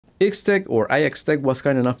IXTech or IXTech was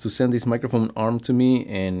kind enough to send this microphone arm to me,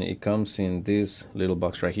 and it comes in this little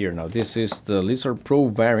box right here. Now this is the Lizard Pro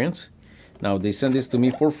variant. Now they sent this to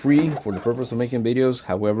me for free for the purpose of making videos.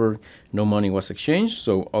 However, no money was exchanged,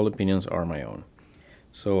 so all opinions are my own.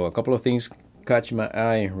 So a couple of things catch my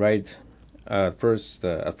eye right at first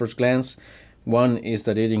glance. One is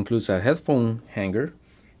that it includes a headphone hanger,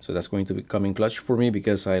 so that's going to be coming clutch for me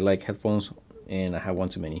because I like headphones and I have one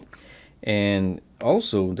too many. And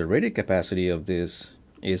also the rated capacity of this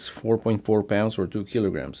is 4.4 pounds or 2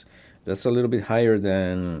 kilograms. That's a little bit higher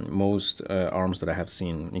than most arms that I have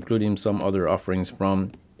seen, including some other offerings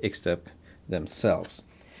from IXTech themselves.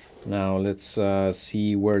 Now let's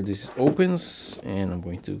see where this opens, and I'm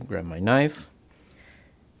going to grab my knife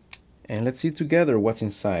and let's see together what's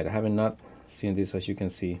inside. I haven't not seen this, as you can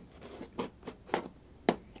see.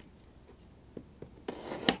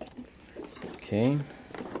 Okay.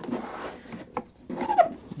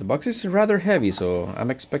 The box is rather heavy, so I'm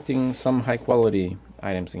expecting some high quality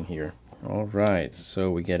items in here. All right, so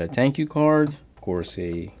we get a thank you card, of course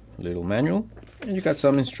a little manual, and you got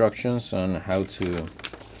some instructions on how to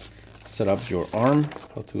set up your arm,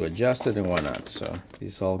 how to adjust it and whatnot. So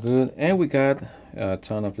this is all good, and we got a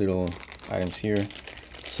ton of little items here.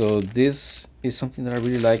 So this is something that I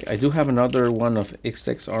really like. I do have another one of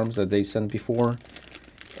IXTech's arms that they sent before,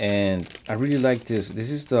 and I really like this. This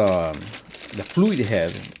is the fluid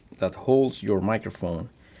head that holds your microphone.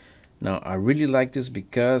 Now I really like this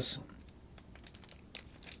because,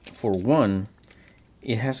 for one,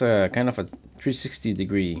 it has a kind of a 360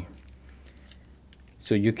 degree,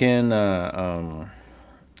 so you can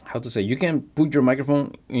how to say, you can put your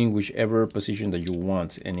microphone in whichever position that you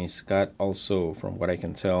want, and it's got also, from what I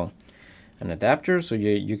can tell, an adapter, so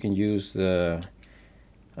you can use the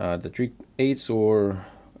 3/8 or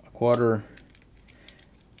a quarter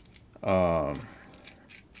for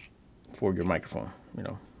your microphone. You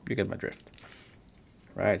know, you get my drift.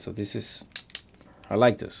 Right, so this is, I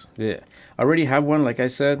like this. I already have one, like I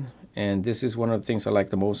said, and this is one of the things I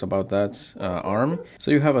like the most about that arm.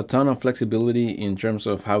 So you have a ton of flexibility in terms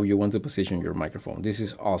of how you want to position your microphone. This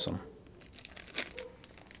is awesome.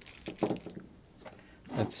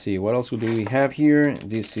 Let's see, what else do we have here?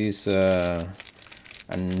 This is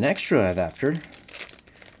an extra adapter.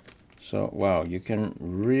 So wow, you can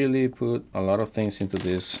really put a lot of things into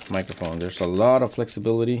this microphone. There's a lot of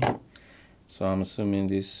flexibility. So I'm assuming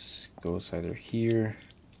this goes either here.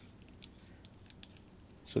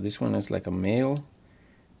 So this one is like a male,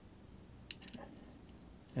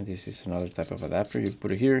 and this is another type of adapter. You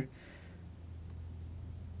put it here.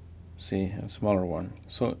 See, a smaller one.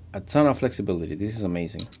 So a ton of flexibility. This is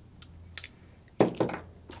amazing.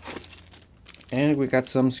 And we got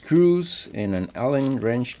some screws and an Allen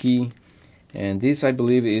wrench key. And this, I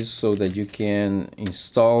believe, is so that you can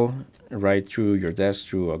install right through your desk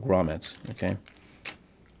through a grommet. Okay.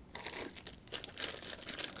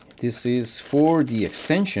 This is for the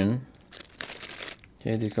extension.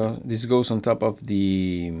 Okay, this goes on top of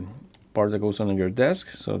the part that goes on your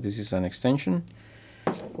desk. So this is an extension,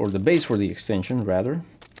 or the base for the extension, rather.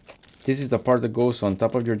 This is the part that goes on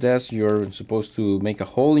top of your desk. You're supposed to make a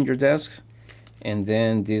hole in your desk, and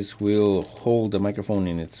then this will hold the microphone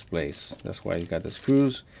in its place. That's why it's got the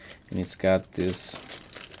screws, and it's got this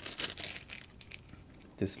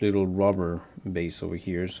little rubber base over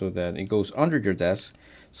here so that it goes under your desk.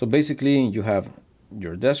 So basically you have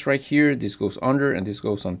your desk right here, this goes under and this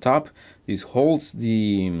goes on top. This holds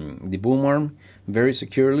the boom arm very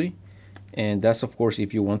securely, and that's of course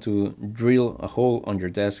if you want to drill a hole on your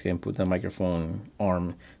desk and put the microphone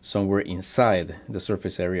arm somewhere inside the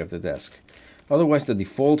surface area of the desk. Otherwise, the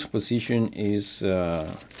default position is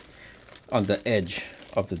on the edge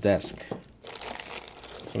of the desk.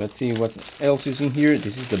 So let's see what else is in here.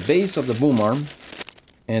 This is the base of the boom arm,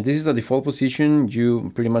 and this is the default position.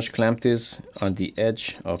 You pretty much clamp this on the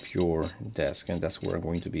edge of your desk, and that's where I'm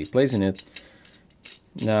going to be placing it.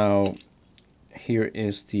 Now, here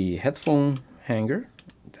is the headphone hanger.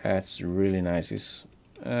 That's really nice. It's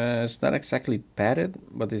not exactly padded,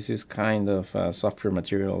 but this is kind of a softer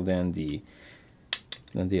material than the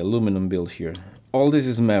aluminum build here. All this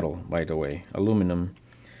is metal, by the way, aluminum,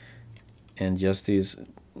 and just is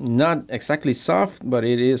not exactly soft, but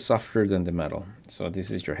it is softer than the metal. So this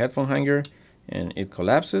is your headphone hanger, and it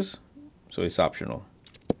collapses, so it's optional.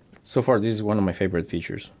 So far, this is one of my favorite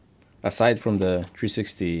features, aside from the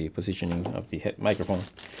 360 positioning of the microphone.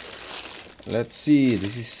 Let's see,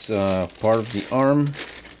 this is part of the arm,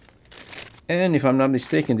 and if I'm not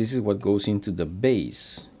mistaken, this is what goes into the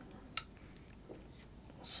base.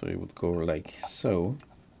 So it would go like so,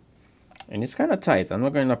 and it's kind of tight. I'm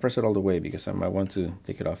not going to press it all the way because I might want to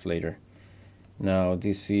take it off later. Now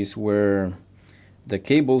this is where the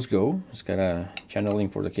cables go. It's got a channeling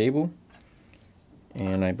for the cable,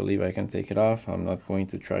 and I believe I can take it off. I'm not going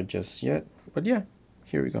to try just yet, but yeah,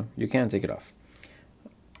 here we go. You can take it off.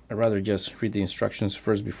 I'd rather just read the instructions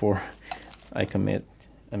first before I commit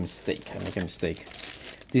a mistake. I make a mistake.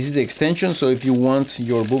 This is the extension, so if you want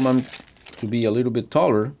your boom arm to be a little bit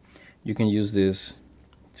taller, you can use this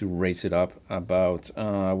to raise it up about,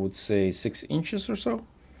 I would say 6 inches or so.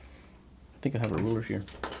 I think I have a ruler here.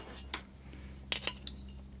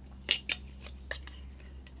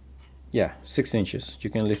 Yeah, 6 inches. You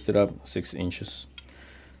can lift it up 6 inches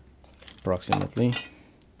approximately.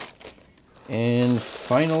 And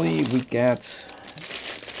finally we got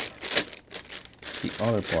the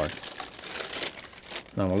other part.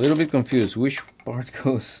 Now I'm a little bit confused which part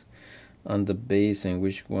goes on the base and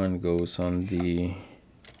which one goes on the...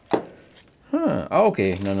 Oh,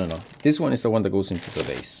 okay, no. This one is the one that goes into the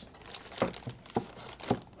base.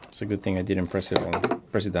 It's a good thing I didn't press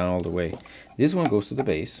it down all the way. This one goes to the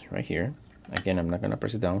base right here. Again, I'm not gonna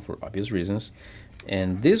press it down for obvious reasons.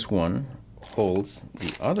 And this one holds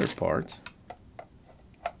the other part,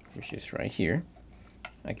 which is right here.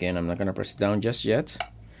 Again, I'm not gonna press it down just yet.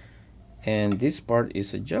 And this part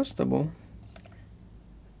is adjustable.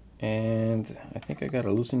 And I think I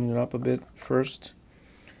gotta loosen it up a bit first.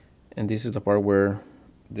 And this is the part where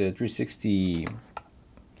the 360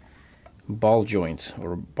 ball joint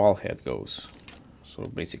or ball head goes. So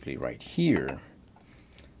basically right here.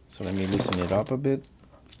 So let me loosen it up a bit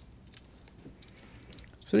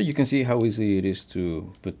so that you can see how easy it is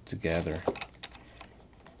to put together.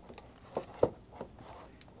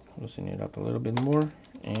 Loosen it up a little bit more,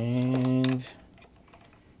 and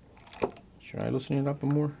should I loosen it up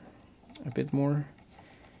a bit more?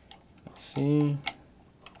 Let's see.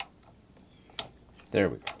 There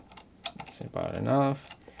we go. That's about enough.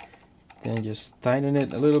 Then just tighten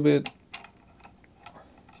it a little bit.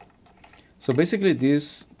 So basically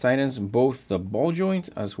this tightens both the ball joint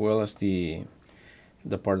as well as the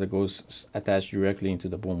part that goes attached directly into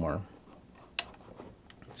the boom arm.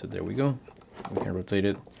 So there we go. We can rotate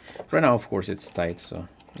it. Right now, of course, it's tight, so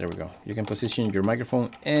there we go. You can position your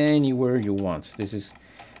microphone anywhere you want. This is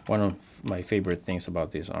one of my favorite things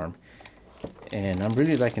about this arm. And I'm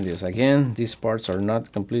really liking this. Again, these parts are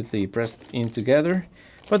not completely pressed in together,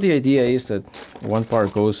 but the idea is that one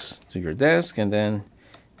part goes to your desk, and then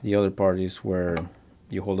the other part is where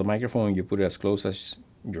you hold the microphone, you put it as close as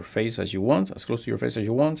your face as you want, as close to your face as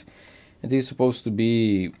you want. And this is supposed to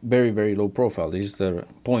be very, very low profile. This is the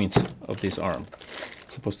point of this arm.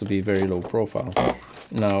 It's supposed to be very low profile.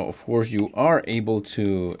 Now, of course, you are able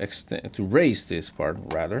to raise this part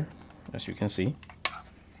rather, as you can see.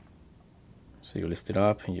 So you lift it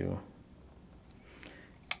up and you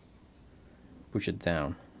push it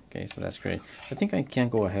down. Okay, so that's great. I think I can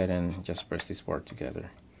go ahead and just press this part together.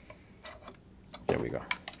 There we go.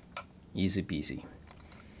 Easy peasy.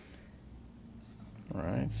 All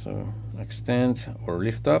right, so extend or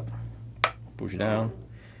lift up, push down.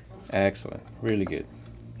 Excellent, really good,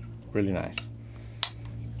 really nice.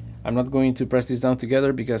 I'm not going to press this down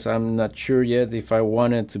together because I'm not sure yet if I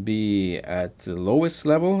want it to be at the lowest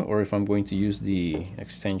level or if I'm going to use the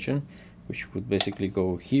extension, which would basically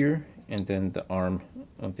go here and then the arm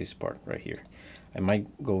on this part right here. I might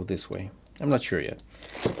go this way. I'm not sure yet.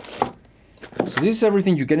 So this is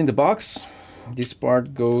everything you get in the box. This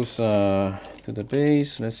part goes to the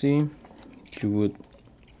base. Let's see. You would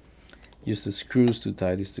use the screws to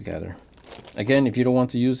tie this together. Again, if you don't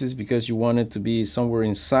want to use this because you want it to be somewhere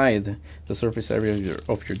inside the surface area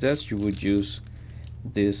of your desk, you would use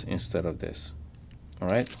this instead of this. All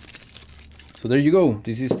right. So there you go.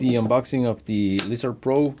 This is the unboxing of the Lizard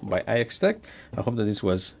Pro by IXTech. I hope that this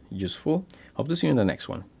was useful. Hope to see you in the next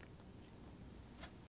one.